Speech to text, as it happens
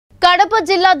కడప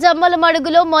జిల్లా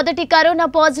జమ్మలమడుగులో మొదటి corona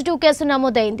positive case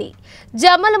నమోదైంది.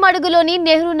 జమ్మలమడుగులోని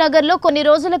నెహ్రూ నగర్లో కొన్ని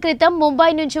రోజుల క్రితం ముంబై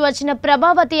నుంచి వచ్చిన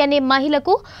ప్రభావతి అనే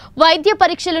మహిళకు వైద్య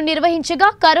పరీక్షలు నిర్వహించగా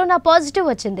కరోనా పాజిటివ్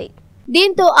వచ్చింది.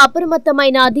 దీంతో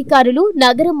అప్రమత్తమైన అధికారులు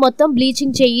నగరం మొత్తం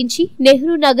బ్లీచింగ్ చేయించి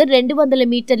నెహ్రూ నగర్ 200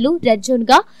 మీటర్లు రెడ్ జోన్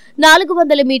గా,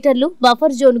 400 మీటర్లు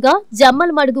బఫర్ జోన్ గా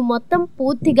జమ్మలమడుగు మొత్తం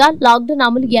పూర్తిగా లాక్డౌన్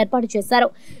అమలు ఏర్పాటు చేశారు.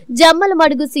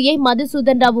 జమ్మలమడుగు సీఐ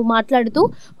మధుసూదన్ రావు మాట్లాడుతూ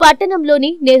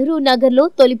పట్టణంలోని నెహ్రూ నగర్ లో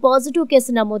తొలి పాజిటివ్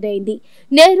కేసు నమోదైంది.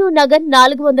 నెహ్రూ నగర్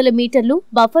 400 మీటర్లు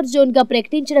బఫర్ జోన్ గా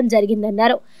ప్రకటించడం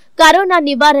జరిగిందన్నారు. కరోనా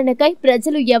నివారణకై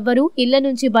ప్రజలు ఎవ్వరూ ఇళ్ల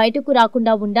నుంచి బయటకు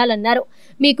రాకుండా ఉండాలన్నారు.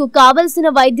 మీకు కావలసిన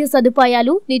వైద్య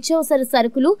సదుపాయాలు, నిత్యావసర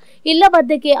సరుకులు ఇళ్ల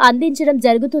వద్దకే అందించడం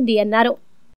జరుగుతుంది అన్నారు.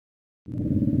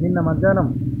 నిన్న మధ్యాహ్నం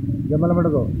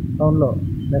జమ్మలమడుగు టౌన్లో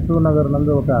నెహ్రూ నగర్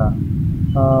నందు ఒక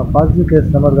పాజిటివ్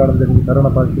కేసు నమోదు కావడం జరిగింది.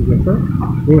 Corona positive case.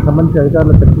 దీనికి సంబంధించి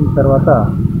అధికారులు చర్చించిన తర్వాత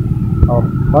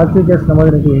పాజిటివ్ కేసు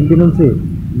నమోదు ఇంటి నుంచి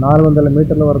 400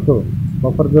 మీటర్ల వరకు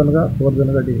బఫర్ జోన్గా, ఫోర్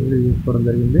జోన్గా డిసిజన్ తీసుకోవడం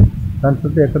జరిగింది. దాని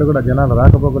చుట్టూ ఎక్కడ కూడా జనాలు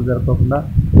రాకపోకలు జరగకుండా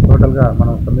టోటల్గా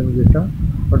మనం సందేహం చేసాం.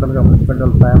 టోటల్గా మున్సిపల్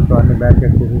సాయంతో అన్ని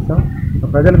బ్యారికేడ్ చేసేసాం.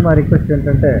 ప్రజలకు మా రిక్వెస్ట్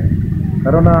ఏంటంటే,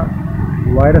 కరోనా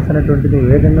వైరస్ అనేటువంటిది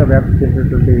వేగంగా వ్యాప్తి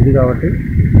చేసేటువంటి ఇది కాబట్టి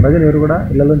ప్రజలు ఎవరు కూడా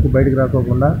ఇళ్ల నుంచి బయటకు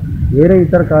రాకోకుండా, వేరే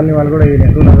ఇతర కాలనీ వాళ్ళు కూడా ఈ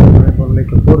నెహ్రూ నగర్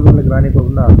ఫోర్ జోన్లకు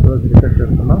రానికోకుండా రోజు రిక్వెస్ట్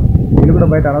చేస్తున్నాం. వీళ్ళు కూడా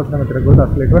బయట అనవసరంగా తిరగకూడదు.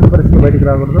 అసలు ఎటువంటి పరిస్థితులు బయటకు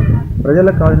రాకూడదు.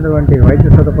 ప్రజలకు కావాల్సినటువంటి వైద్య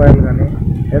సదుపాయాలు కానీ,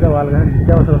 లేదా వాళ్ళు కానీ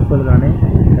నిత్యావసర వస్తువులు కానీ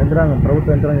యంత్రాంగం,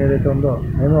 ప్రభుత్వ యంత్రాంగం ఏదైతే ఉందో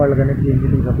మేము వాళ్ళకన్నింటికి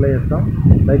ఇంటికి సప్లై చేస్తాం.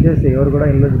 దయచేసి ఎవరు కూడా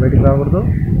ఇళ్ళ నుంచి బయటకు రాకూడదు.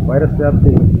 వైరస్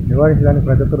వ్యాప్తి నివారించడానికి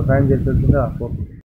ప్రతి ఒక్కరు సాయం చేసేట్టుగా కోరుకుంటున్నాం.